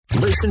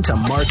Listen to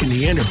Mark and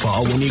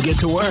Neanderthal when you get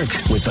to work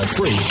with the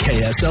free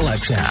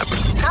KSLX app.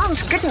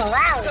 Sounds good and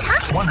loud,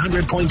 huh?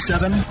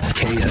 100.7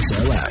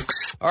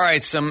 KSLX. All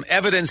right, some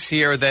evidence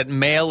here that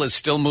mail is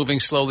still moving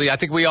slowly. I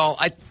think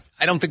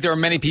I don't think there are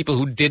many people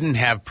who didn't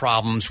have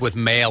problems with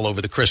mail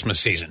over the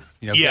Christmas season.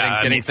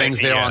 Getting things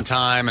there on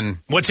time. And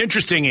what's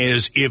interesting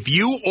is if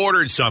you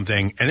ordered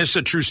something, and this is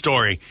a true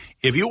story,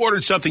 if you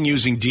ordered something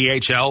using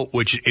DHL,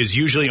 which is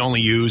usually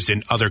only used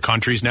in other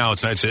countries now,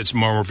 it's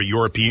more of a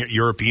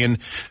European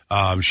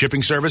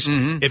shipping service.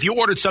 Mm-hmm. If you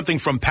ordered something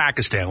from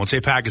Pakistan, let's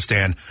say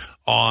Pakistan,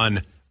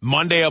 on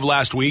Monday of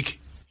last week,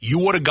 you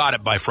would have got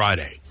it by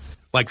Friday.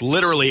 Like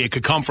literally, it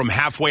could come from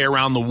halfway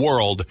around the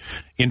world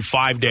in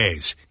 5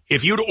 days.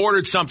 If you'd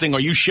ordered something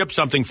or you shipped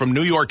something from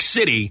New York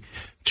City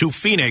to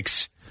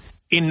Phoenix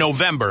in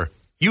November,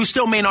 you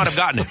still may not have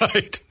gotten it.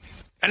 Right.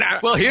 And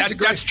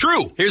that's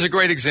true. Here's a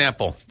great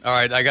example. All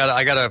right, I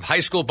got a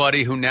high school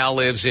buddy who now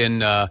lives in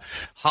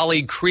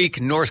Holly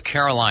Creek, North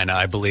Carolina,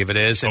 I believe it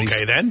is. And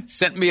then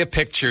sent me a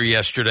picture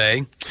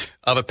yesterday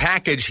of a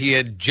package he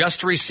had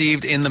just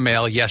received in the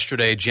mail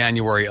yesterday,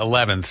 January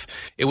 11th.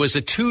 It was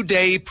a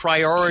 2-day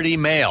priority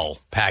mail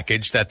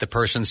package that the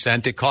person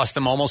sent. It cost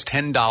them almost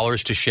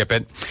 $10 to ship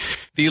it.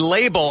 The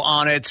label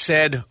on it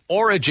said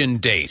origin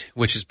date,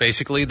 which is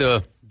basically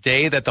the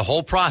day that the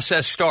whole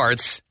process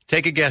starts.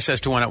 Take a guess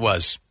as to when it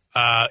was.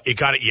 It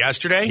got it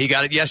yesterday? He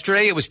got it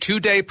yesterday. It was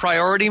 2-day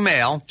priority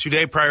mail.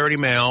 2-day priority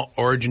mail,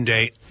 origin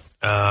date.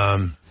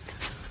 I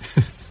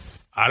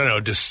don't know.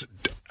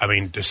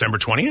 December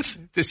 20th?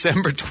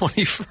 December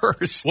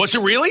 21st. Was it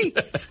really?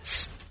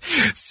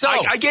 So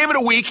I gave it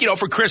a week,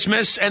 for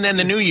Christmas and then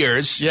the New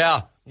Year's.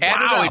 Yeah.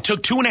 Wow, it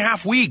took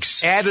 2.5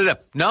 weeks. Add it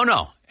up.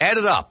 No. Add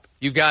it up.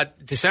 You've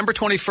got December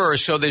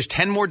 21st, so there's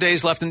 10 more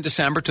days left in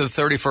December to the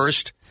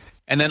 31st,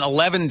 and then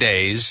 11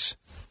 days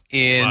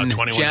in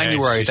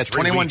January. Days. That's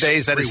 21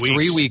 days. That is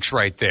 3 weeks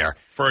right there.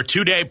 For a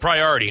 2-day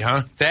priority,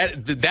 huh?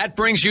 That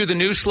brings you the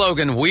new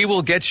slogan, we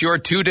will get your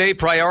 2-day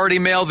priority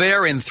mail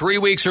there in 3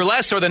 weeks or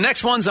less, or the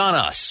next one's on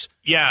us.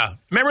 Yeah.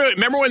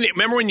 Remember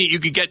when you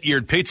could get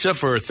your pizza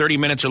for 30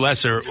 minutes or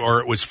less or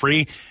it was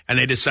free and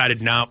they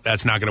decided, no,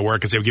 that's not going to work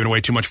because they've given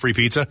away too much free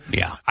pizza?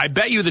 Yeah. I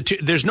bet you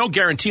there's no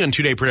guarantee on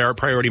 2-day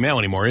priority mail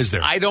anymore, is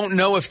there? I don't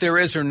know if there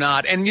is or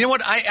not. And you know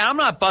what? I'm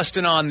not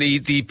busting on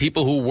the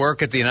people who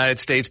work at the United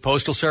States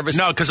Postal Service.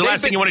 No, because the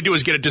last thing you want to do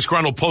is get a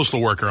disgruntled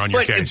postal worker on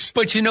your case.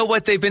 But you know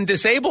what? They've been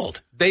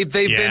disabled. They've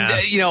been,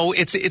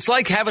 it's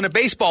like having a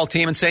baseball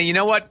team and saying, you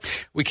know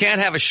what? We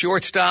can't have a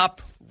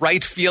shortstop,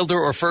 right fielder,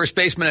 or first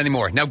baseman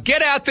anymore. Now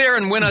get out there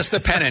and win us the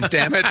pennant,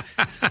 damn it.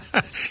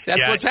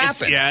 That's what's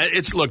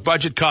happened. Look,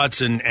 budget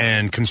cuts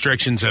and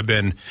constrictions have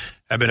been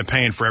a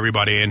pain for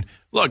everybody. And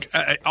look,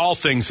 all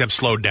things have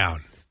slowed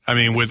down. I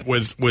mean,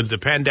 with the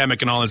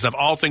pandemic and all that stuff,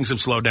 all things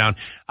have slowed down.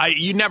 I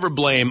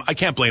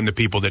can't blame the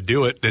people that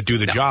do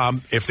the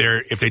job if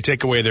they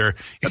take away their.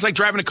 It's like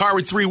driving a car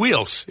with 3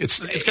 wheels. It's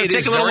going to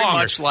take a little longer.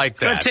 Much like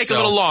that. It's going to take a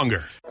little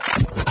longer.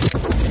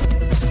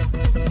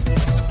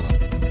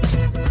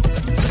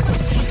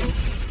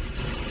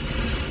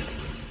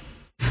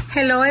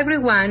 Hello,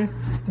 everyone.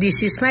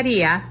 This is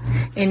Maria,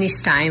 and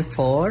it's time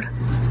for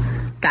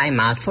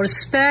Time Out for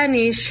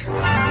Spanish.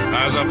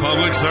 As a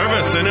public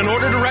service, and in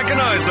order to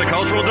recognize the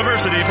cultural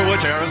diversity for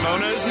which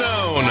Arizona is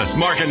known,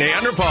 Mark and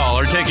Neanderthal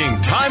are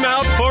taking Time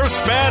Out for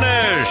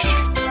Spanish.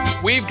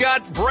 We've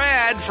got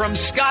Brad from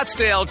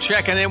Scottsdale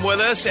checking in with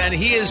us, and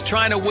he is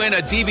trying to win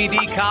a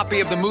DVD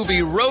copy of the movie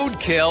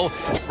Roadkill.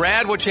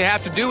 Brad, what you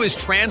have to do is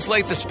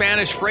translate the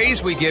Spanish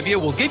phrase we give you.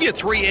 We'll give you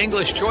 3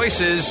 English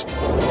choices.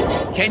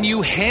 Can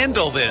you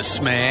handle this,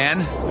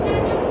 man?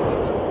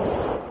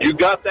 You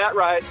got that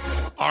right.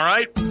 All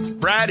right,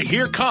 Brad,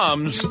 here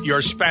comes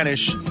your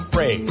Spanish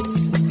phrase.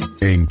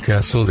 En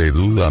caso de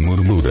duda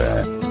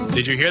murmura.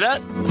 Did you hear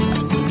that?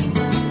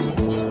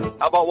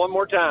 How about one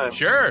more time?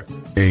 Sure.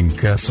 En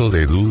caso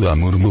de duda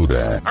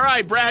murmura. All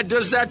right, Brad,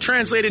 does that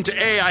translate into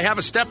A, I have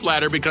a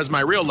stepladder because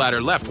my real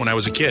ladder left when I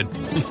was a kid?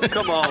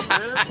 Come on,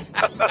 man.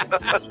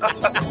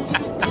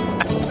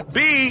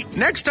 B,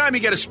 next time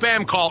you get a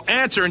spam call,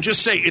 answer and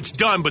just say, it's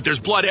done, but there's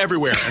blood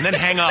everywhere, and then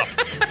hang up.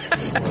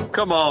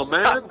 Come on,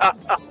 man.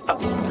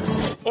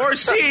 Or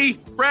C,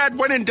 Brad,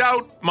 when in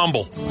doubt,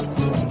 mumble.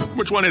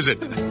 Which one is it?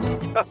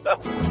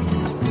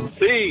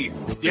 C.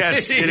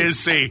 Yes, it is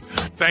C,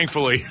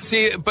 thankfully.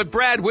 See, but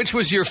Brad, which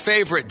was your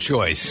favorite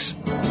choice?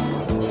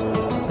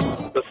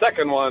 The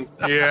second one.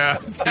 Yeah,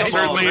 it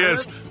certainly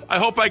is. I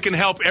hope I can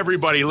help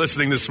everybody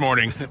listening this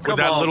morning with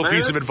that little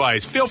piece of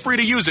advice. Feel free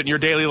to use it in your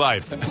daily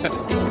life.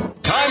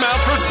 Time Out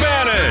for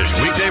Spanish,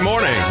 weekday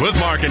mornings with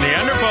Mark and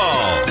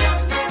Neanderthal.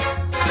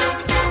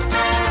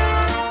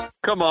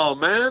 Come on,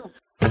 man.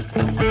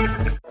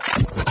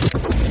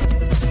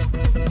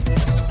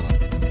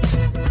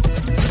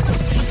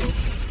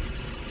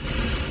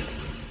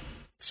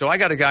 So I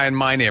got a guy in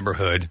my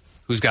neighborhood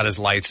who's got his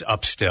lights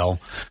up still.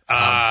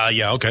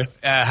 Yeah, okay.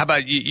 How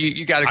about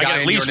you got a guy I got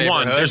at least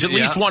one. There's at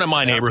least one in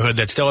my neighborhood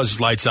that still has his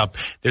lights up.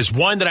 There's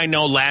one that I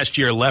know last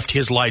year left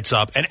his lights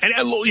up. And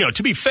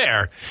to be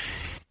fair,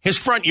 his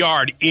front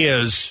yard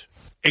is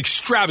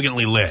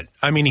extravagantly lit.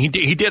 I mean, he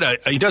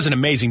does an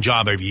amazing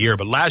job every year.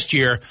 But last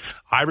year,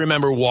 I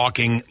remember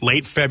walking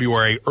late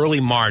February, early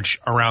March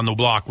around the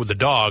block with the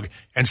dog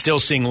and still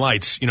seeing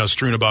lights,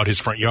 strewn about his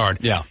front yard.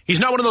 Yeah. He's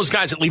not one of those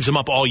guys that leaves them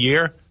up all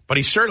year, but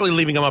he's certainly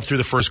leaving them up through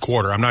the first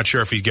quarter. I'm not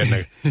sure if he's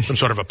getting some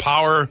sort of a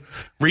power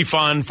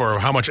refund for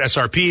how much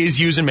SRP he's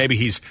using. Maybe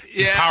he's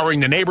powering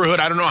the neighborhood.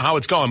 I don't know how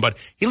it's going, but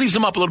he leaves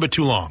them up a little bit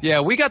too long.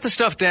 Yeah, we got the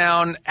stuff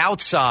down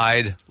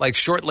outside like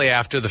shortly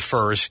after the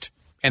first.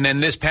 And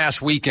then this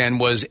past weekend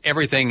was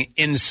everything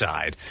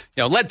inside.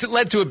 Led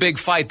to a big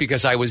fight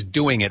because I was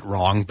doing it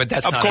wrong. But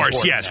that's of not course,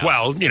 important yes. now.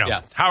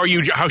 Well,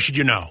 how should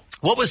you know?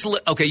 What was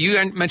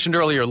you mentioned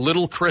earlier?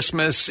 Little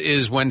Christmas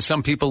is when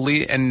some people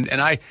leave, and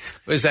I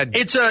was that.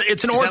 It's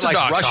an Orthodox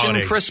like Russian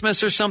holiday.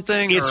 Christmas or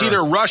something. It's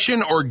either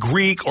Russian or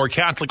Greek or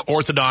Catholic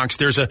Orthodox.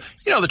 There's the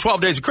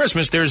 12 days of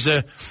Christmas. There's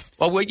a.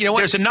 Well, you know what?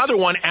 There's another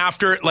one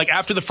after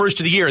the first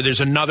of the year. There's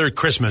another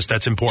Christmas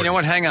that's important. You know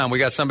what? Hang on. We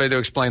got somebody to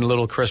explain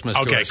Little Christmas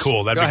to us. Okay,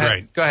 cool. That'd be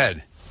great. Go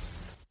ahead.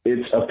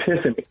 It's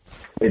Epiphany.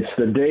 It's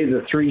the day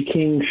the three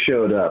kings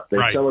showed up. They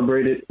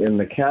celebrate it in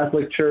the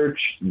Catholic Church,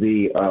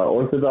 the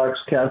Orthodox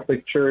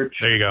Catholic Church.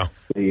 There you go.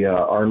 The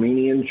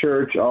Armenian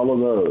Church, all of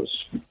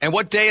those. And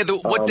what day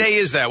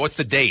is that? What's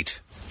the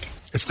date?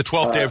 It's the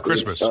 12th day of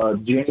Christmas.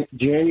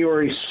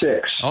 January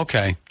 6th.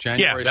 Okay,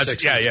 January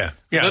 6th.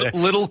 Yeah.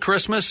 Little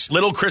Christmas?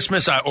 Little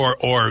Christmas, I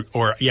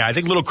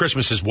think Little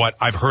Christmas is what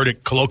I've heard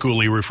it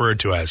colloquially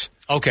referred to as.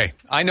 Okay.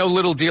 I know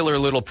Little Dealer,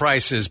 Little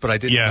Prices, but I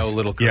didn't know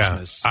Little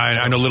Christmas. Yeah,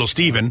 I know Little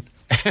Stephen.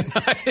 And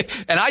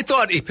I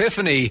thought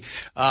Epiphany,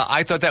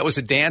 I thought that was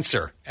a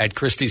dancer at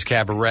Christie's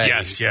Cabaret.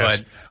 Yes.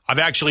 But I've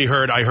actually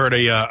heard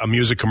a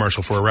music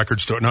commercial for a record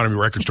store, not a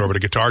record store, but a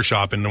guitar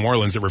shop in New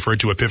Orleans that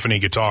referred to Epiphany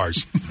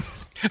guitars.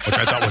 Which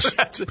I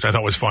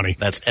thought was funny.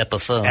 That's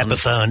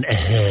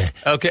Epiphone.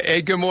 Okay.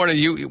 Hey, good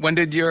morning. When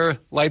did your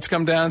lights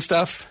come down and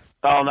stuff?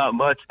 Oh, not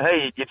much.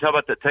 Hey, you talk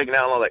about taking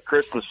out all that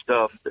Christmas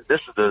stuff.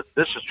 This is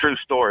a true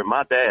story.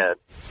 My dad,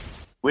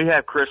 we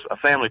have a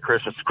family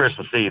Christmas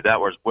Eve. That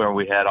was where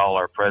we had all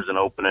our present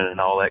opening and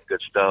all that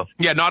good stuff.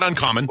 Yeah, not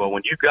uncommon. Well,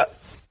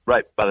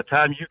 by the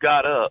time you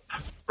got up,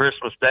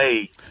 Christmas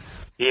Day,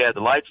 he had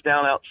the lights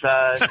down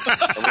outside,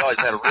 and we always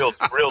had a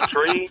real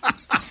tree.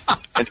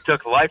 And he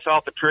took the lights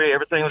off the tree.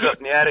 Everything was up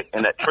in the attic,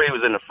 and that tree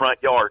was in the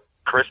front yard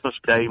Christmas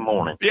Day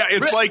morning. Yeah,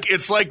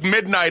 it's like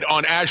midnight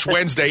on Ash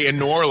Wednesday in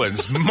New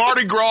Orleans.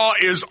 Mardi Gras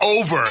is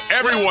over.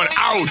 Everyone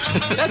out.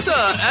 That's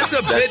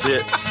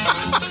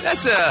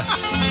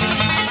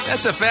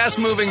a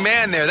fast-moving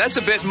man there. That's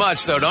a bit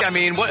much, though.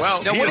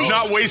 He's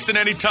not wasting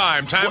any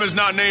time. Time is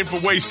not named for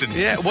wasting.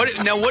 Yeah.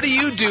 What do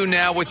you do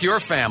now with your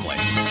family?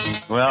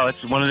 Well,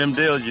 it's one of them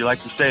deals.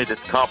 Like you say,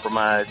 it's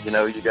compromise. I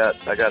got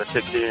a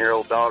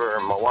 16-year-old daughter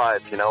and my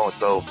wife.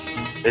 So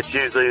it's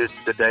usually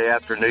the day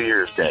after New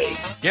Year's Day.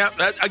 Yeah.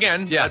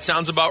 That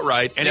sounds about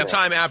right.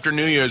 Anytime after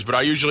New Year's, but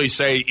I usually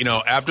say,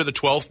 after the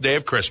 12th day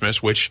of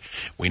Christmas, which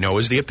we know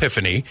is the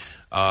Epiphany.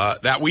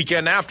 That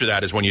weekend after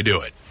that is when you do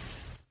it.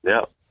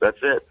 Yeah. That's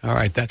it. All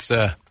right, that's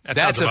a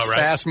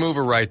fast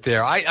mover right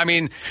there. I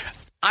mean,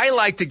 I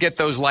like to get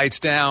those lights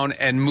down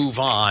and move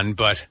on,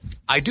 but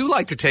I do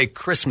like to take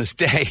Christmas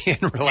Day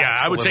and relax. Yeah,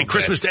 I would say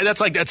Christmas Day.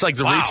 That's like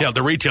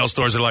the retail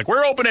stores are like,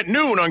 we're open at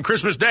noon on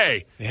Christmas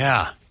Day.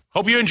 Yeah.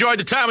 Hope you enjoyed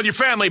the time with your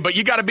family, but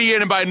you got to be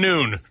in by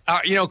noon.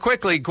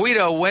 Quickly,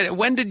 Guido,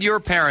 when did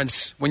your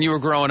parents, when you were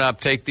growing up,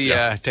 take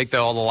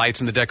all the lights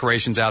and the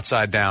decorations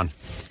outside down?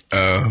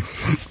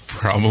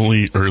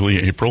 Probably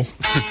early April.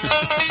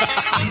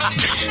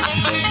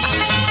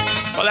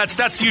 Well,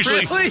 that's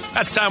usually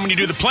that's time when you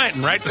do the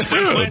planting, right? The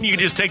spring planting. You can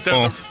just take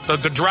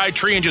the dry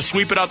tree and just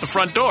sweep it out the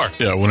front door.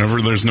 Yeah,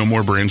 whenever there's no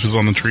more branches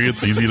on the tree,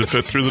 it's easy to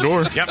fit through the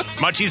door. Yep,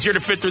 much easier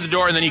to fit through the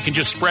door, and then you can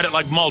just spread it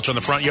like mulch on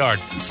the front yard.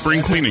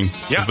 Spring cleaning,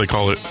 as they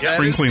call it. Yeah,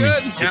 spring cleaning.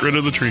 Good. Get rid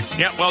of the tree.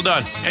 Yeah, well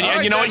done.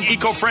 And you know what?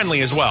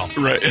 Eco-friendly as well.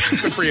 Right.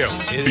 Good for you.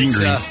 Being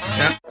green.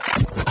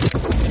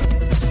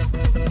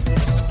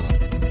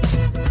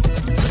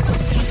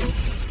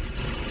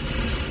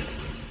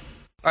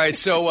 All right,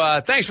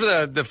 so thanks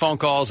for the phone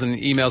calls and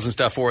emails and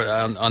stuff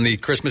on the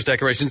Christmas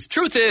decorations.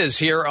 Truth is,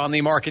 here on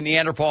the Mark and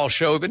Neanderthal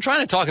show, we've been trying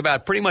to talk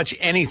about pretty much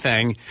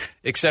anything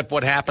except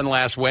what happened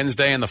last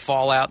Wednesday and the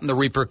fallout and the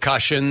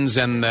repercussions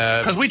and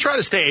because we try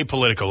to stay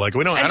apolitical. Like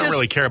I don't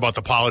really care about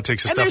the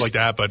politics and stuff like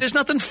that. But there's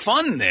nothing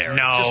fun there.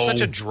 No, it's just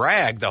such a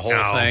drag. The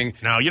whole thing.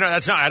 No,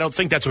 that's not. I don't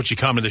think that's what you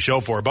come to the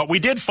show for. But we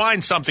did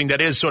find something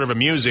that is sort of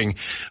amusing,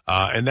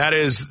 and that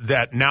is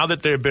that now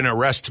that there have been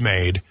arrests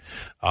made.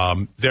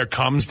 There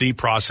comes the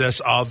process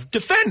of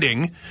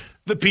defending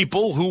the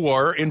people who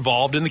were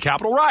involved in the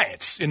Capitol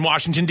riots in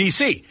Washington,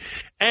 D.C.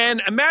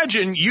 And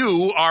imagine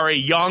you are a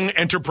young,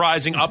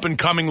 enterprising,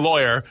 up-and-coming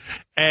lawyer,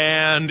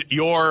 and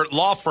your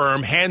law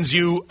firm hands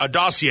you a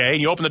dossier,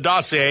 and you open the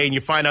dossier and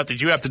you find out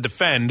that you have to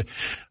defend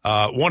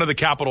one of the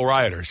Capitol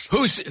rioters.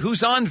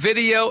 Who's on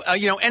video,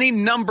 any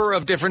number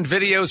of different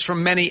videos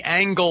from many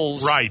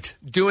angles. Right.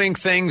 Doing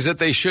things that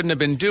they shouldn't have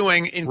been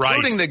doing,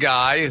 including the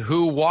guy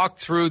who walked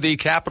through the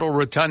Capitol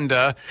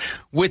Rotunda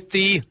with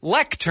the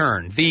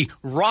lectern, the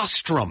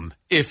rostrum,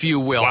 if you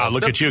will. Wow,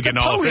 look at you getting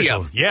all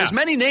official. Yeah. There's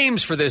many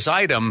names for this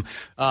item.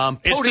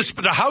 It's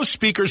the House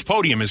Speaker's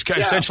podium is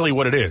essentially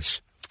what it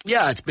is.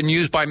 Yeah, it's been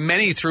used by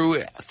many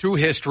through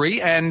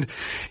history, and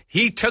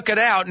he took it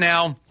out.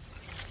 Now,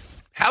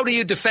 how do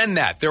you defend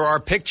that? There are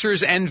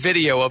pictures and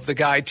video of the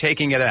guy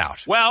taking it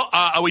out. Well,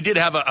 we did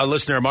have a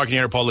listener, a Marketing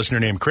Interpol listener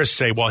named Chris,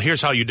 say, well,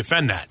 here's how you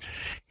defend that.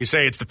 You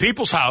say it's the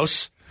people's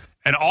house,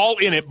 and all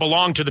in it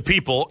belong to the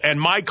people, and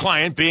my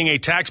client, being a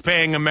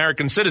tax-paying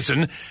American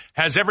citizen,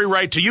 has every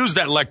right to use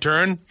that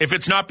lectern. If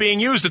it's not being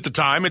used at the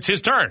time, it's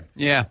his turn.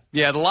 Yeah,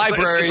 the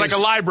library. It's like a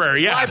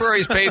library, yeah. The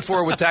library's paid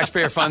for with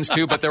taxpayer funds,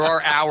 too, but there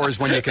are hours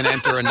when you can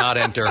enter and not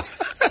enter.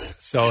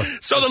 So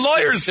the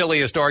lawyers, the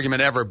silliest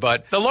argument ever,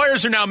 but the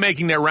lawyers are now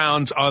making their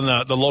rounds on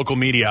the local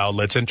media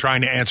outlets and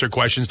trying to answer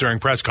questions during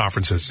press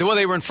conferences. Well,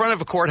 they were in front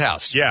of a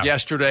courthouse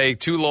yesterday,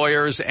 2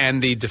 lawyers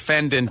and the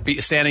defendant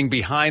standing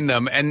behind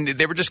them, and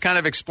they were just kind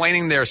of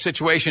explaining their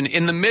situation.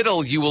 In the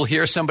middle, you will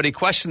hear somebody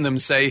question them,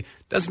 say,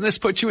 doesn't this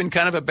put you in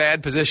kind of a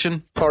bad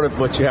position? Part of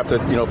what you have to,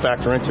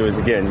 factor into is,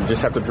 again, you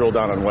just have to drill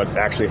down on what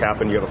actually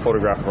happened. You have a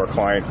photograph of our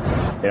client,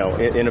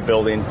 in a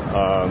building,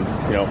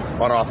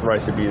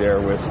 unauthorized to be there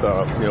with,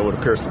 what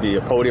appears to be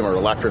a podium or a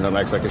lectern. I'm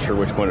not exactly sure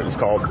which one it is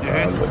called,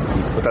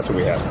 but that's what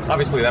we have.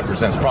 Obviously, that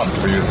presents problems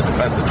for you as a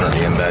defense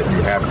attorney in that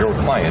you have your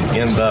client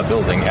in the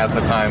building at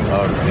the time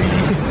of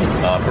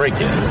the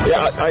break-in.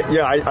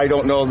 I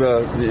don't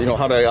know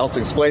how to else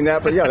explain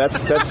that, but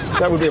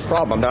that would be a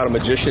problem. I'm not a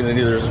magician, and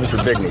neither is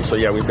Mr. Bigney. So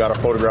we've got a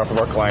photograph of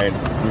our client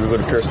who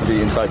appears to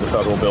be inside the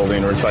federal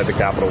building or inside the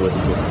Capitol with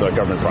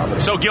government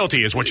property. So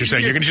guilty is what you're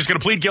saying. You're just going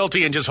to plead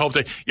guilty and just hope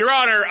that, Your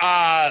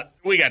Honor,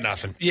 we got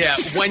nothing. Yeah,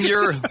 when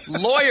your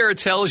lawyer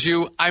tells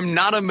you, I'm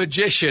not a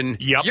magician,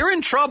 you're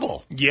in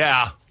trouble.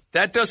 Yeah.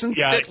 That doesn't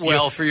sit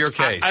well for your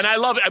case. And I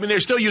love it. I mean, they're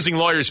still using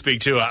lawyer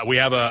speak, too. We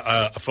have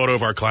a photo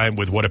of our client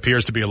with what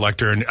appears to be a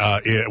lectern,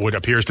 what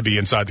appears to be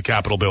inside the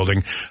Capitol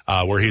building,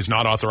 where he's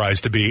not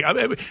authorized to be. I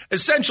mean,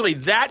 essentially,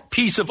 that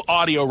piece of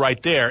audio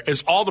right there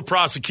is all the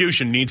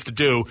prosecution needs to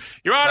do.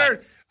 Your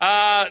Honor,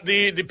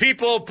 the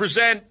people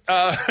present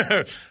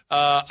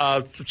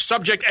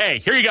subject A.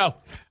 Here you go.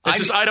 This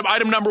is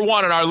item number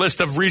 1 on our list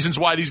of reasons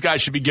why these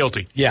guys should be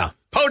guilty. Yeah.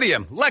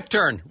 Podium,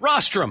 lectern,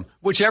 rostrum,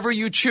 whichever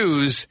you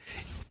choose.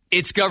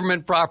 It's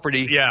government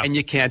property, and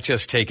you can't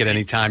just take it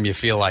anytime you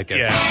feel like it.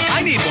 Yeah.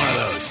 I need one of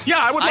those. Yeah,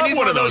 I would love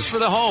one of those for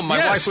the home. My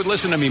wife would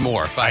listen to me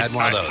more if I had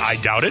one of those. I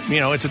doubt it.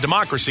 It's a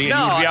democracy, and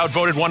you would be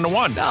outvoted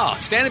 1-1. No,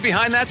 standing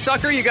behind that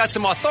sucker, you got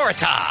some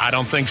authority. I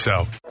don't think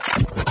so.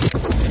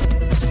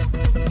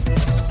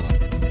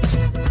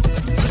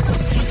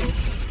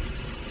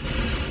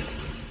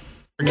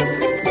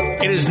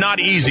 It is not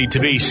easy to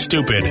be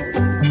stupid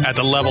at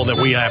the level that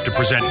we have to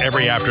present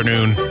every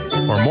afternoon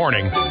or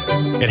morning.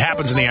 It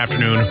happens in the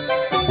afternoon.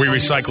 We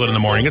recycle it in the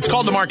morning. It's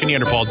called the Mark and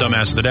Neanderthal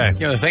Dumbass of the Day.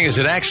 The thing is,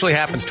 it actually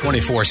happens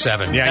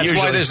 24/7. Yeah, That's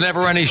why there's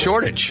never any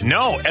shortage.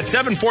 No. At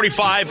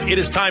 7:45, it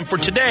is time for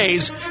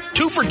today's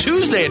 2 for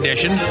Tuesday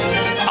edition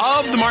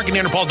of the Mark and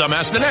Neanderthal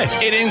Dumbass of the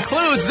Day. It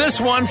includes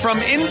this one from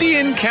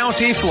Indian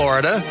County,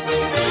 Florida,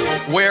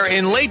 where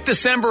in late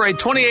December, a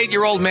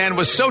 28-year-old man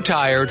was so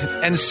tired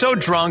and so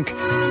drunk,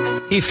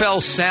 he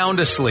fell sound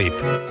asleep.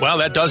 Well,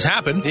 that does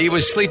happen. He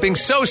was sleeping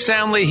so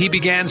soundly, he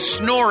began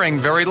snoring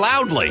very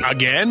loudly.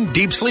 Again,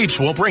 deep sleeps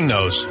will bring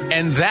those.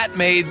 And that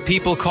made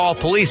people call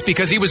police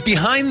because he was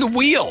behind the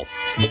wheel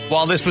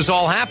while this was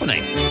all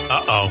happening.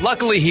 Uh-oh.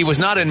 Luckily, he was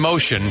not in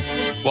motion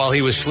while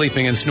he was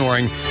sleeping and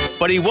snoring,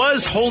 but he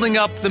was holding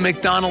up the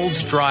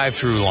McDonald's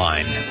drive-through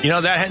line.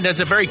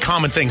 That's a very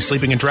common thing,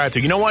 sleeping in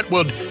drive-through. You know what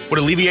would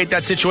alleviate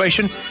that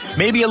situation?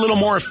 Maybe a little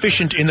more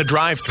efficient in the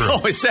drive-through.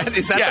 Oh, is that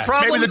the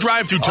problem? Maybe the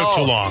drive-through took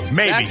too long.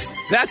 Maybe.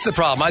 That's the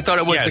problem. I thought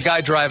it was the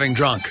guy driving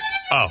drunk.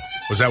 Oh,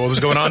 was that what was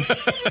going on?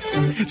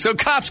 So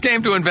cops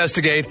came to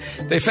investigate.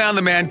 They found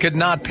the man could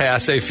not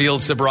pass a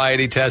field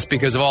sobriety test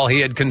because of all he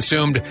had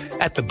consumed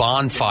at the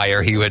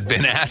bonfire he had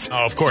been at.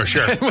 Oh, of course,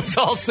 sure. It was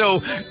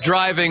also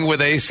driving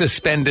with a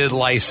suspended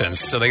license,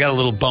 so they got a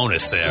little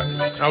bonus there.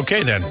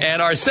 Okay, then.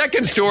 And our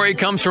second story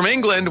comes from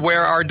England,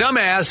 where our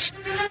dumbass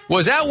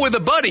was out with a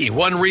buddy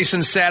one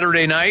recent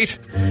Saturday night,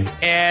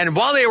 and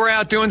while they were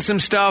out doing some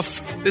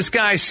stuff, this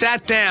guy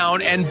sat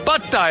down and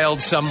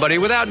butt-dialed somebody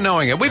without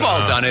knowing it. We've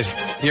all done it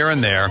here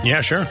and there.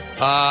 Yeah, sure.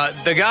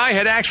 The guy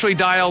had actually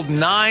dialed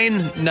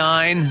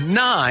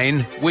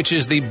 999, which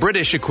is the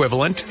British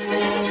equivalent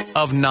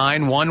of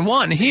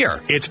 911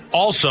 here. It's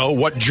also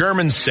what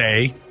Germans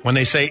say when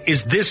they say,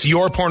 "Is this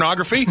your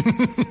pornography?"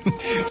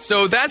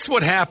 So that's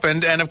what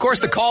happened. And, of course,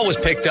 the call was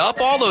picked up.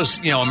 All those,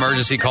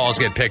 emergency calls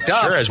get picked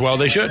up. Sure, as well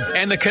they should.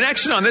 And the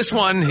connection on this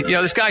one,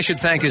 this guy should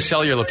thank his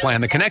cellular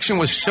plan. The connection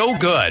was so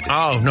good.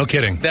 Oh, no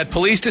kidding. That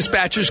police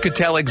dispatchers could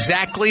tell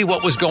exactly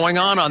what was going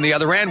on the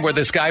other end where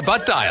this guy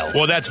butt dialed.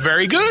 Well, that's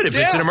very good. If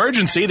it's an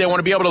emergency, they want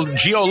to be able to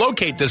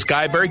geolocate this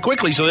guy very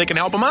quickly so they can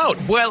help him out.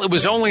 Well, it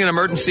was only an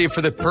emergency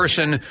for the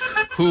person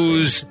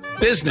whose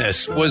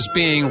business was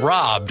being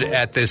robbed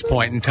at this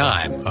point in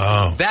time.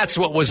 Oh. That's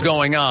what was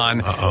going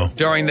on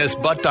during this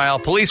butt dial.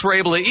 Police were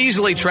able to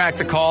easily track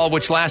the call,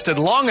 which lasted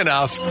long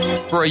enough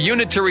for a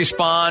unit to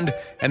respond,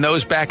 and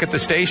those back at the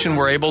station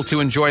were able to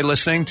enjoy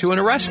listening to an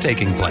arrest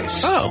taking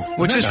place. Oh,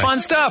 which is nice. Fun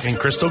stuff. In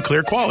crystal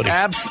clear quality.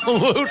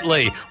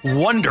 Absolutely.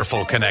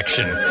 Wonderful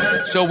connection.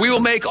 So we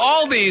will make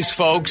all these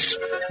folks,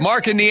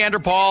 Mark and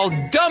Neanderthal,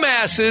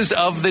 dumbasses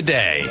of the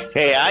day.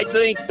 Hey, I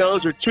think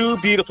those are two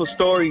beautiful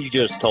stories you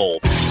just told.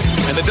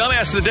 And the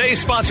Dumbass of the Day is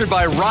sponsored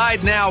by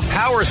Ride Now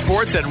Power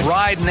Sports at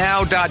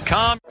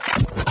ridenow.com.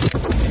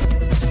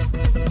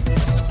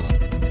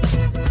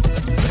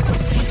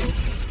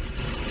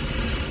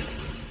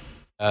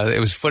 It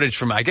was footage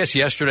from, I guess,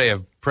 yesterday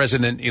of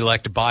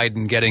President-elect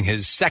Biden getting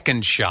his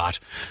second shot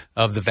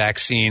of the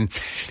vaccine.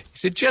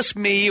 Is it just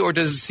me, or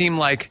does it seem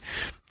like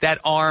that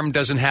arm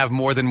doesn't have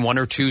more than one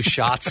or two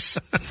shots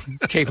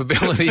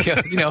capability?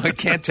 It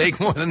can't take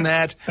more than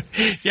that.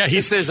 Yeah,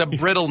 there's a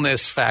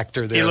brittleness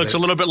factor there. He looks a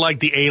little bit like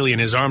the alien.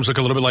 His arms look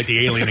a little bit like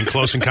the alien in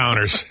Close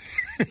Encounters.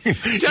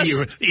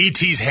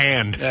 E.T.'s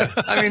hand. Yeah.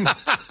 I mean,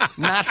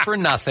 not for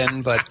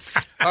nothing, but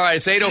all right,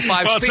 it's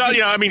 8:05. Well, it's not,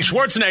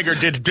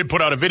 Schwarzenegger did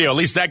put out a video. At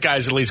least that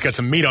guy's at least got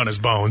some meat on his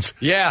bones.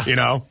 Yeah.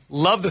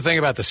 Love the thing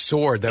about the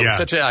sword. That was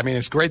such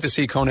it's great to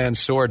see Conan's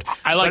sword.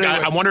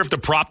 I wonder if the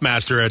prop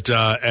master at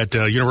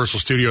Universal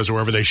Studios or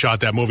wherever they shot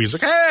that movie is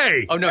like,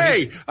 hey, how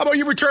about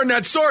you return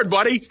that sword,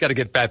 buddy? He's got to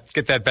get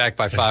that back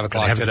by 5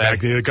 o'clock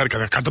today. Got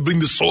to bring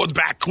the sword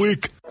back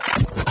quick.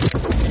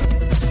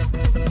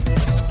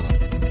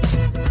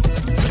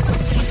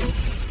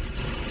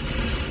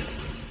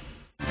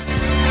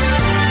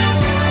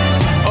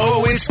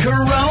 It's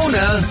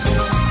coronavirus.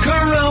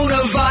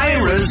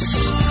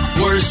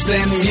 Worse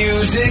than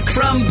music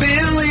from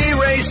Billy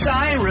Ray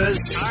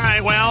Cyrus. All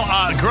right, well,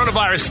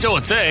 coronavirus is still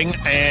a thing,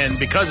 and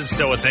because it's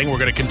still a thing, we're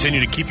going to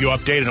continue to keep you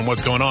updated on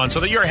what's going on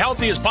so that you're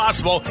healthy as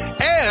possible,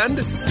 and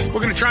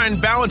we're going to try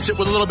and balance it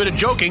with a little bit of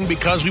joking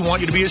because we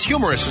want you to be as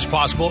humorous as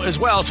possible as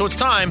well. So it's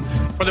time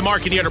for the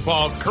Mark and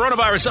Neanderthal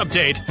coronavirus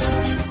update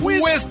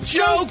with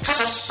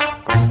jokes.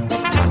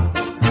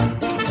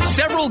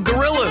 Several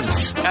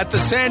gorillas at the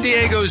San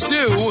Diego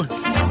Zoo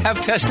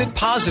have tested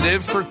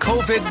positive for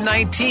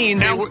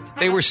COVID-19.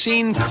 They were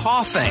seen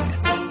coughing.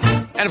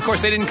 And, of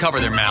course, they didn't cover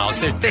their mouths.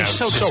 They're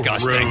so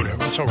disgusting. Rude.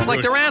 It's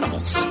like they're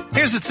animals.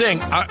 Here's the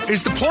thing.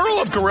 Is the plural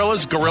of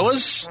gorillas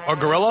or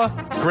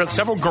gorilla?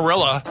 Several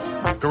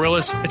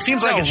gorillas. It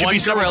seems like it should be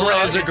several gorilla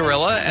gorillas. is a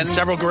gorilla. And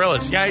several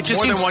gorillas. Yeah, it just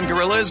more seems than one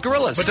gorilla is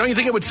gorillas. But don't you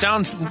think it would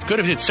sound good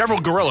if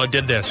several gorilla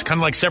did this? Kind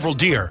of like several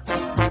deer.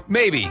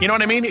 Maybe. You know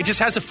what I mean? It just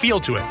has a feel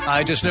to it.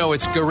 I just know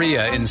it's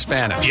gorilla in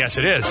Spanish. Yes,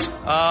 it is.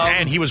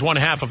 And he was one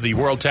half of the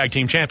World Tag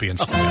Team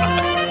Champions.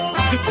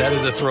 That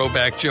is a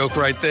throwback joke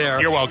right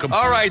there. You're welcome.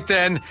 All right,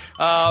 then.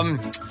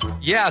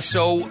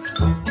 So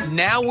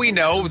now we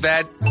know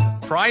that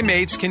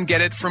primates can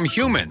get it from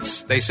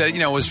humans. They said,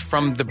 it was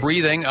from the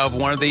breathing of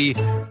one of the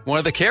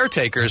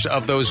caretakers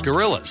of those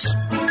gorillas.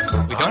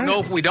 We don't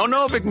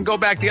know if it can go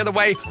back the other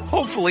way.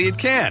 Hopefully it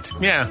can't.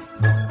 Yeah,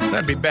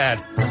 that'd be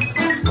bad.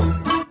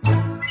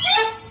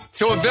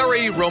 So a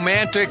very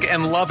romantic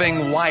and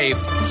loving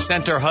wife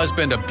sent her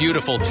husband a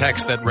beautiful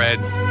text that read,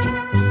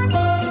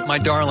 "My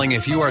darling,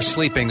 if you are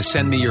sleeping,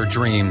 send me your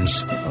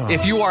dreams.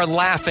 If you are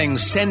laughing,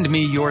 send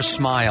me your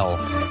smile.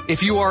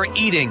 If you are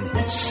eating,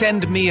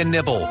 send me a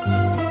nibble.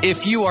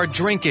 If you are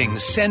drinking,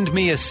 send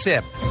me a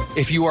sip.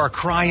 If you are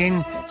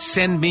crying,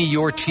 send me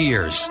your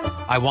tears.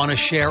 I want to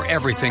share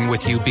everything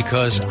with you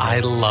because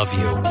I love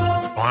you."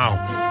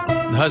 Wow.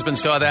 The husband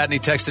saw that and he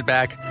texted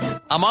back,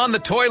 "I'm on the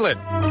toilet.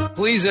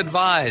 Please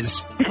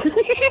advise."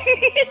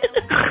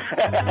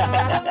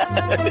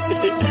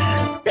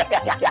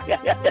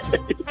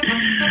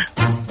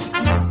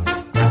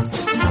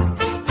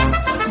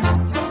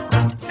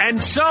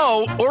 And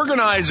so,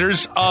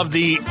 organizers of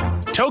the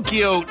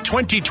Tokyo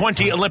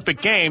 2020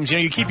 Olympic Games,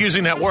 you keep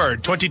using that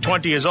word.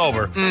 2020 is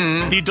over.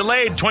 Mm-hmm. The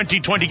delayed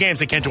 2020 Games,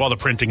 they can't do all the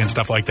printing and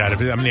stuff like that.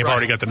 They've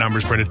already got the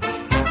numbers printed.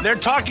 They're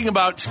talking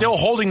about still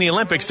holding the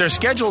Olympics. They're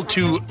scheduled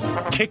to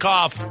kick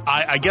off,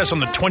 I guess,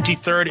 on the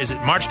 23rd. Is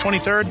it March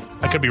 23rd?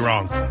 I could be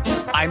wrong.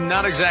 I'm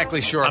not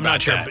exactly sure I'm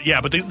not sure.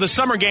 that. But the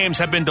Summer Games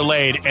have been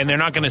delayed, and they're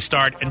not going to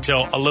start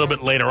until a little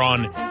bit later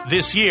on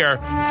this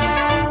year.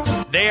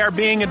 They are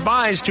being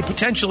advised to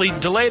potentially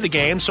delay the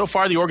games. So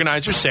far, the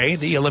organizers say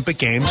the Olympic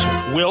Games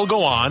will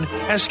go on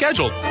as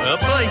scheduled. Oh,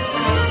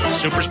 boy.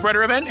 Super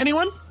spreader event,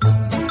 anyone?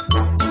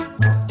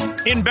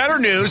 In better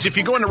news, if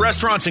you go into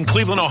restaurants in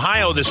Cleveland,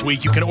 Ohio this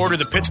week, you can order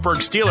the Pittsburgh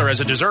Steeler as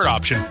a dessert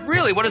option.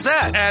 Really? What is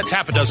that? It's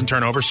half a dozen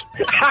turnovers.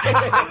 I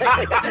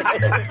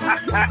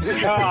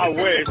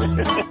wish.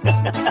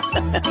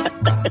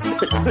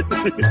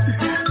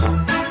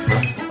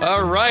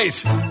 All right.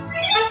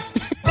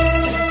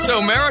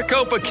 So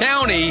Maricopa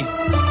County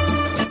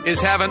is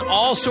having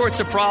all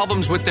sorts of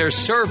problems with their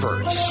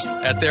servers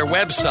at their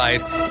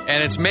website,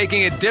 and it's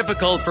making it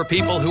difficult for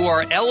people who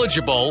are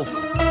eligible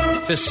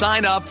to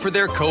sign up for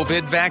their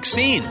COVID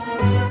vaccine.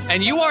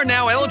 And you are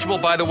now eligible,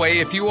 by the way,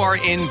 if you are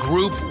in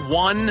Group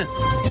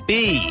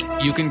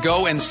 1B. You can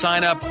go and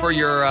sign up for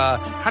your...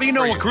 How do you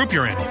know what group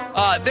you're in?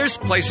 There's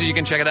places you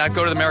can check it out.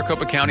 Go to the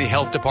Maricopa County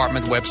Health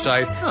Department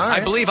website. Right.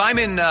 I believe I'm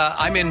in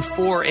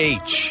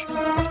 4-H.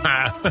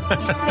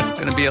 It's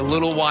going to be a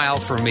little while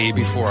for me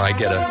before I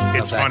get a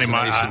It's funny,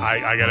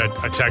 I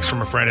got a text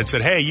from a friend that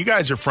said, hey, you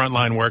guys are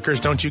frontline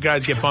workers. Don't you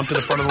guys get bumped to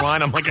the front of the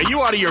line? I'm like, are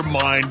you out of your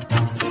mind?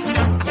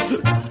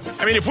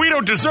 I mean, if we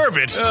don't deserve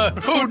it,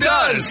 who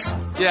does?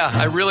 Yeah,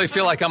 I really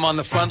feel like I'm on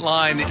the front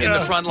line, in the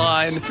front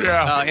line,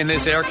 in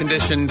this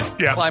air-conditioned,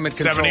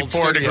 climate-controlled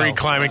 74-degree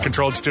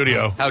climate-controlled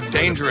studio. How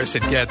dangerous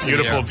it gets.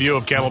 Beautiful view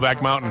of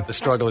Camelback Mountain. The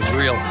struggle is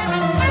real.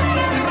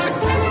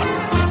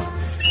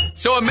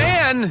 So a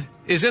man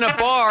is in a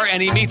bar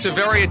and he meets a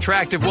very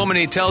attractive woman.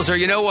 He tells her,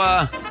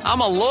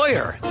 I'm a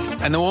lawyer.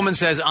 And the woman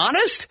says,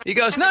 honest? He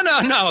goes,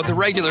 no, the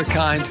regular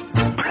kind.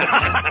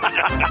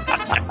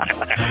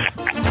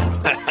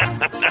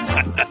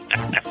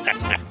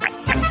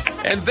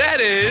 And that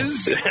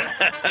is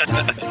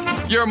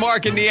your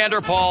Mark and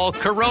Neanderthal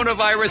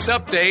coronavirus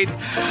update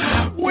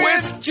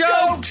with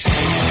jokes.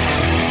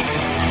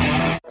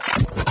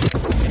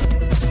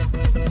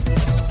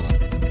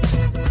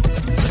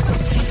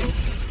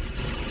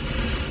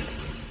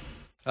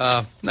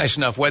 Nice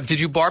enough. Did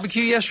you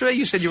barbecue yesterday?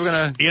 You said you were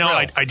going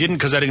to... I didn't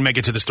because I didn't make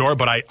it to the store,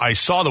 but I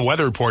saw the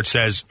weather report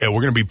says we're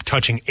going to be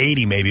touching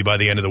 80 maybe by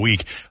the end of the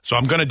week. So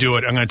I'm going to do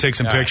it. I'm going to take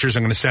some pictures.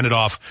 I'm going to send it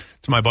off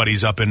to my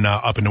buddies up in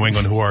New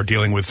England who are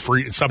dealing with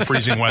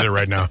sub-freezing weather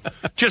right now.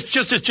 Just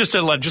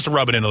to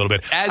rub it in a little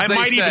bit.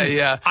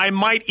 I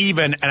might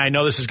even, and I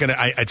know this is going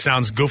to... It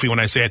sounds goofy when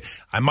I say it.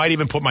 I might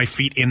even put my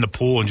feet in the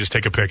pool and just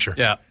take a picture.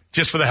 Yeah.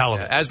 Just for the hell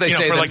of it. As they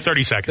say, for like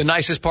 30 seconds. The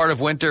nicest part of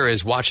winter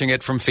is watching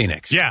it from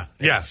Phoenix. Yeah.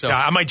 So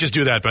I might just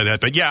do that by that.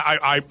 But yeah,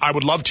 I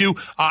would love to.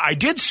 I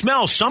did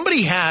smell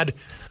somebody had,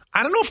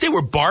 I don't know if they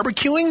were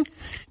barbecuing,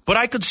 but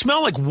I could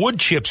smell like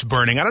wood chips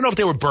burning. I don't know if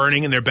they were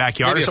burning in their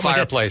backyard Maybe or something. A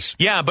fireplace.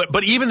 Like yeah,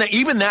 but even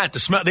that, the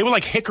smell, they were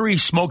like hickory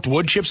smoked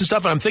wood chips and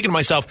stuff. And I'm thinking to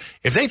myself,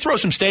 if they throw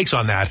some steaks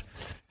on that,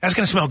 that's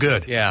going to smell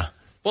good. Yeah.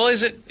 Well,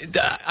 is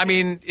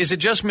it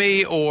just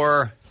me,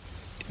 or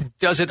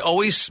does it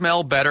always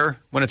smell better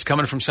when it's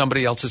coming from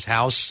somebody else's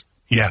house?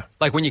 Yeah.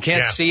 Like when you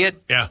can't see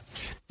it? Yeah.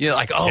 You're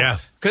like, oh. Yeah.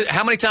 'Cause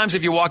how many times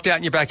have you walked out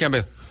in your backyard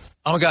and been,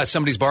 oh, my God,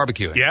 somebody's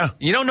barbecuing? Yeah.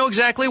 You don't know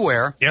exactly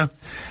where. Yeah.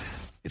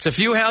 It's a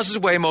few houses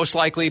away, most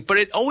likely, but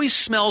it always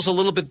smells a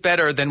little bit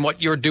better than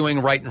what you're doing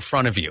right in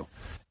front of you.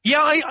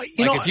 Yeah,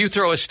 if you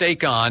throw a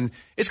steak on,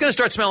 it's going to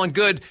start smelling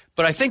good,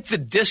 but I think the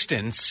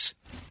distance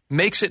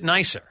makes it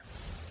nicer.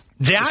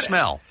 The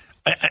smell.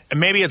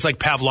 Maybe it's like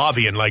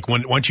Pavlovian. Like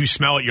once you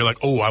smell it, you're like,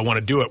 oh, I want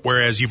to do it.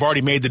 Whereas you've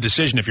already made the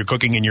decision if you're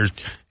cooking in your own,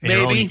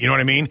 you know what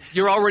I mean?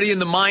 You're already in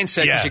the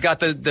mindset because you got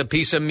the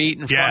piece of meat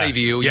in front of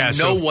you. You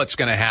know what's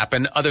going to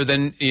happen other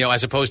than,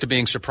 as opposed to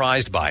being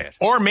surprised by it.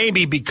 Or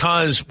maybe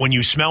because when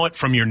you smell it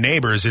from your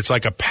neighbors, it's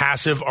like a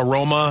passive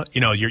aroma,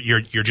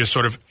 you're just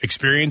sort of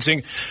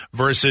experiencing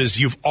versus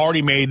you've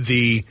already made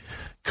the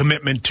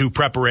commitment to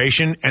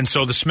preparation. And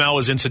so the smell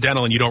is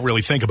incidental and you don't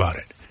really think about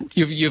it.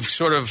 You've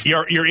sort of...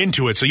 You're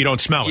into it, so you don't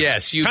smell it.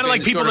 Yes, you've been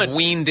people sort of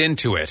weaned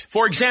into it.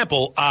 For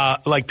example,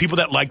 like people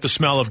that like the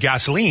smell of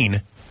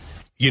gasoline,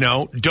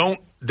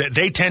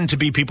 they tend to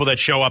be people that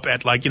show up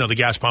at the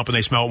gas pump and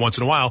they smell it once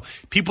in a while.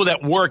 People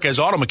that work as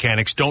auto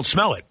mechanics don't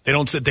smell it. They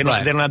don't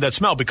have that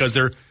smell because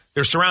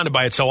they're surrounded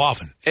by it so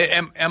often.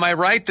 Am I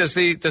right? Does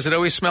it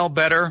always smell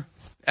better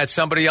at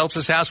somebody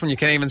else's house when you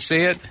can't even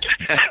see it?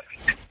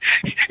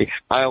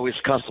 I always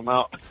cuss them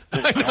out.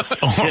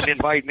 Didn't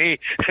invite me.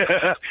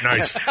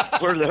 Nice.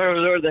 Where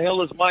the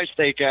hell is my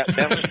steak at?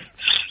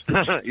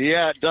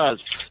 Yeah, it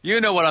does.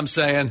 You know what I'm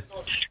saying.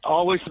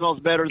 Always smells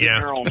better than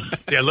your own.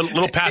 Yeah, a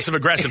little passive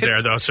aggressive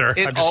there, though, sir.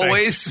 It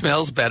always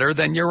smells better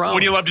than your own.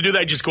 When you love to do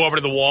that, just go over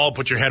to the wall,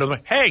 put your head on the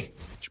hey, did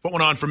you put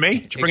one on for me?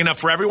 Did you bring enough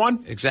for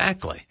everyone?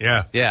 Exactly.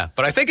 Yeah. Yeah.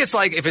 But I think it's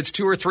like if it's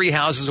 2 or 3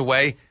 houses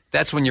away,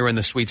 that's when you're in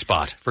the sweet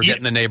spot for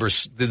getting the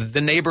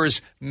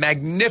neighbor's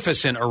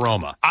magnificent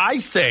aroma. I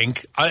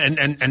think,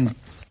 and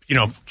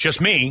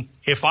just me,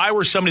 if I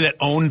were somebody that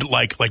owned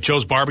like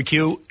Joe's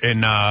Barbecue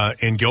in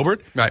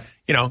Gilbert, right?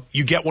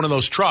 You get one of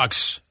those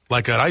trucks,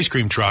 like an ice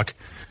cream truck,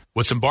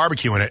 with some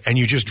barbecue in it, and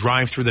you just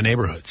drive through the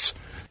neighborhoods.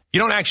 You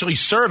don't actually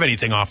serve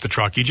anything off the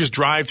truck. You just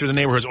drive through the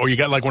neighborhoods, or you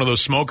got like one of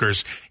those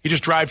smokers. You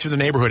just drive through the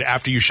neighborhood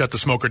after you shut the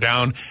smoker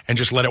down and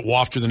just let it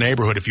waft through the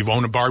neighborhood if you've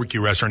owned a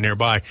barbecue restaurant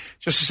nearby,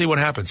 just to see what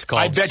happens.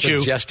 I bet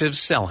suggestive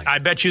selling. I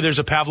bet you there's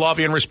a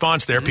Pavlovian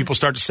response there. People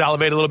start to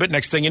salivate a little bit.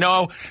 Next thing you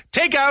know,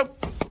 takeout,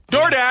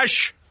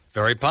 DoorDash.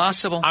 Very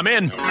possible. I'm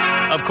in.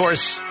 Of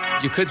course,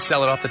 you could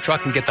sell it off the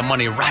truck and get the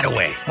money right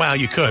away. Well,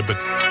 you could, but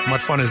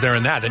what fun is there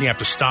in that? Then you have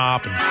to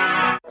stop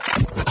and...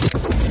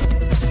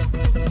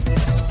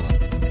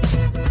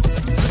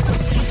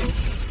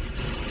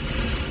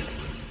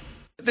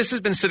 This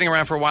has been sitting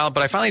around for a while,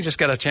 but I finally just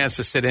got a chance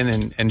to sit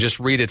in and just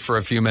read it for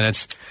a few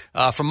minutes.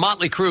 From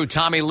Motley Crue,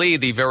 Tommy Lee,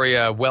 the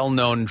very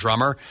well-known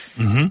drummer.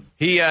 Mm-hmm.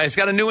 He's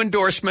got a new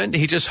endorsement.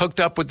 He just hooked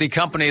up with the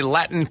company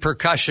Latin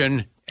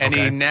Percussion, and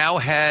he now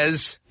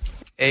has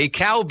a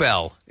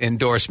Cowbell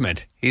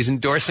endorsement. He's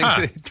endorsing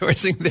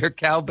their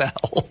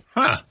Cowbell.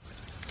 Huh.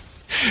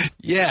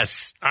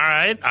 Yes. All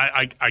right.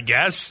 I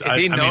guess. Is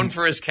he known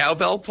for his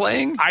cowbell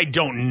playing? I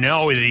don't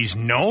know that he's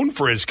known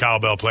for his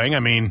cowbell playing.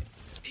 I mean...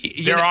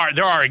 There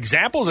are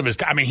examples of his.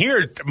 I mean,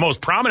 here, the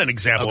most prominent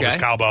example of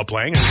his cowbell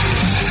playing.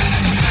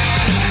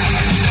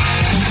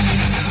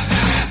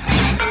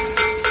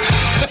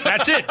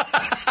 That's it.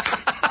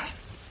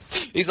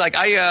 He's like,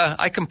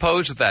 I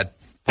composed that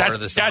part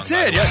of the song. That's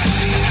it. Yeah.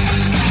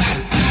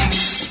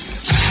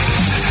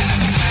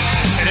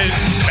 And then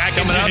back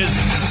into his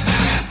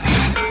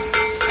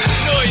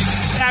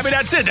noise. I mean,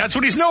 that's it. That's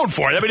what he's known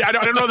for. I mean, I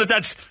don't know that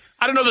that's.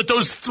 I don't know that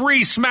those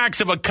 3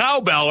 smacks of a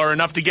cowbell are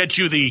enough to get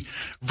you the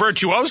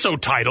virtuoso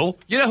title.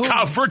 You know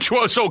who?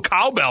 Virtuoso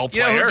cowbell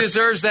player. You know who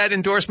deserves that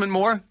endorsement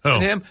more than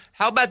him?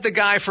 How about the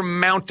guy from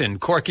Mountain,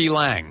 Corky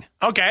Lang?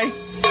 Okay.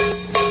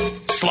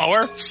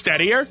 Slower,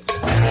 steadier. All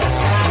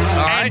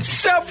right. And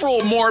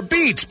several more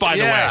beats, by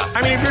the way.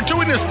 I mean, if you're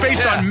doing this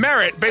based on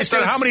merit, based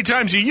on how many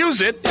times you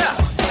use it.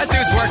 Yeah. That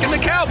dude's working the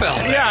cowbell.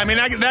 Man. Yeah, I mean,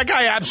 that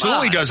guy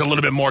absolutely does a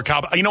little bit more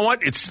cowbell. You know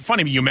what? It's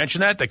funny you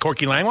mentioned that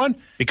Corky Lang one,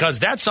 because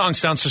that song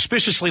sounds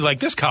suspiciously like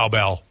this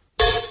cowbell.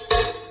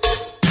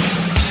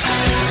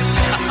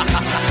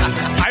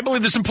 I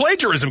believe there's some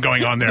plagiarism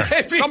going on there.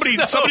 Somebody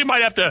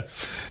might have to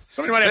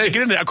get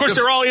into that. Of course,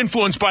 they're all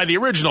influenced by the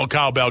original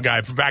cowbell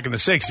guy from back in the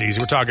 60s.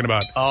 We're talking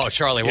about... Oh,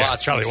 Charlie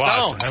Watts. Charlie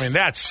Watts. I mean,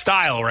 that's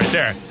style right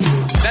there.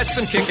 That's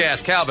some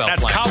kick-ass cowbell.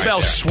 That's cowbell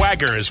right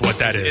swagger is what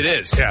that is. It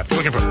is. Yeah, if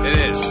you're looking for it.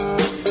 It is.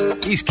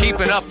 He's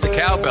keeping up the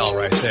cowbell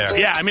right there.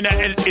 Yeah, I mean,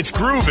 it's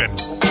grooving.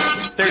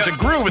 There's a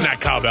groove in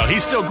that cowbell.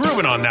 He's still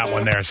grooving on that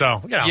one there.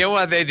 So, You know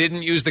why they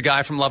didn't use the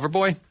guy from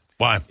Loverboy?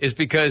 Why? Is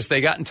because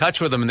they got in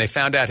touch with him and they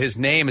found out his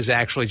name is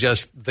actually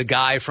just the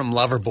guy from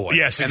Loverboy.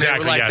 Yes, exactly. And they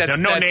were like, that's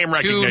name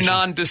recognition. Too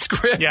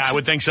nondescript. Yeah, I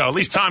would think so. At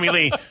least Tommy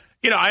Lee.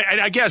 You know,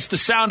 I guess the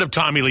sound of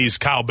Tommy Lee's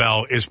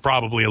cowbell is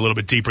probably a little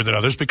bit deeper than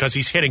others because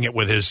he's hitting it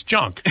with his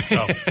junk.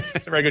 So,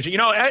 very good. You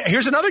know,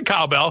 here's another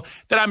cowbell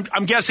that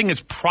I'm guessing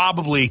it's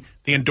probably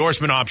the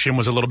endorsement option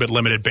was a little bit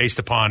limited based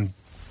upon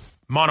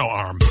mono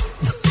arm.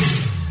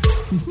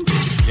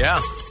 Yeah.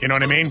 You know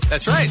what I mean?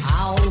 That's right.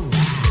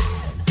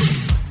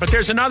 But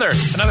there's another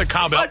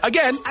cowbell. But,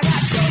 again,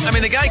 I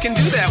mean, the guy can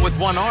do that with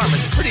one arm.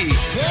 It's pretty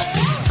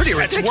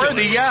ridiculous. It's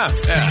worthy, yeah.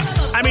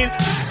 I mean,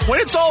 when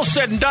it's all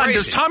said and done,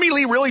 does Tommy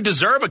Lee really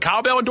deserve a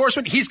cowbell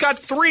endorsement? He's got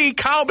 3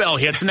 cowbell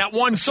hits in that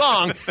one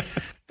song.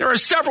 There are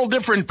several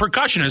different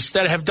percussionists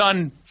that have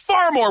done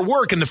far more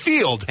work in the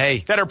field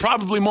that are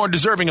probably more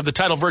deserving of the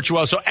title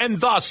virtuoso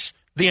and thus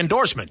the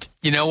endorsement.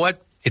 You know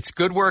what? It's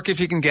good work if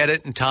you can get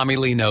it, and Tommy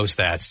Lee knows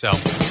that. So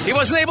he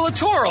wasn't able to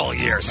tour all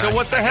year, so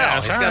what the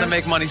hell? He's got to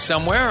make money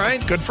somewhere,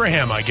 right? Good for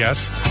him, I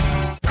guess.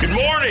 Good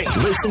morning.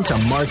 Listen to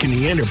Mark and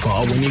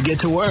Neanderthal when you get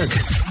to work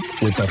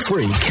with the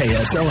free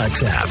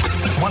KSLX app.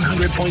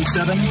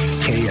 100.7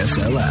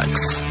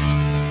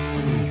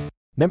 KSLX.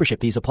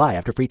 Membership fees apply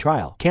after free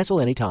trial.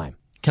 Cancel anytime.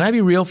 Can I be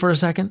real for a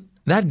second?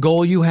 That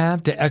goal you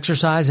have to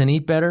exercise and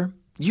eat better,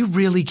 you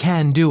really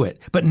can do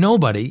it. But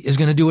nobody is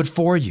going to do it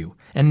for you.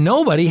 And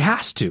nobody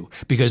has to,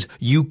 because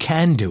you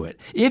can do it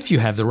if you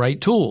have the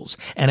right tools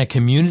and a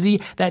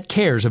community that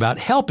cares about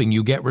helping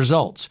you get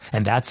results.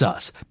 And that's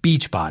us,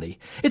 Beachbody.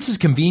 It's as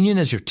convenient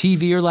as your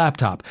TV or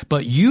laptop,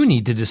 but you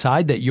need to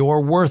decide that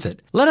you're worth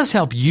it. Let us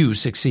help you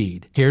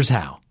succeed. Here's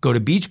how. Go to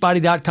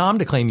beachbody.com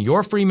to claim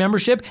your free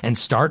membership and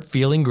start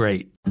feeling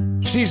great.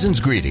 Season's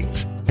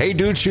greetings. Hey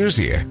Dude Shoes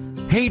here.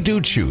 Hey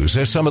Dude Shoes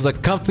are some of the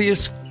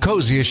comfiest,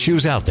 coziest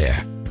shoes out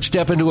there.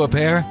 Step into a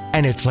pair,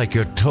 and it's like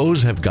your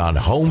toes have gone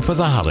home for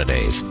the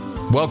holidays.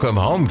 Welcome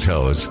home,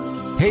 toes.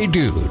 Hey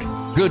Dude,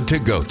 good to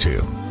go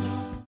to.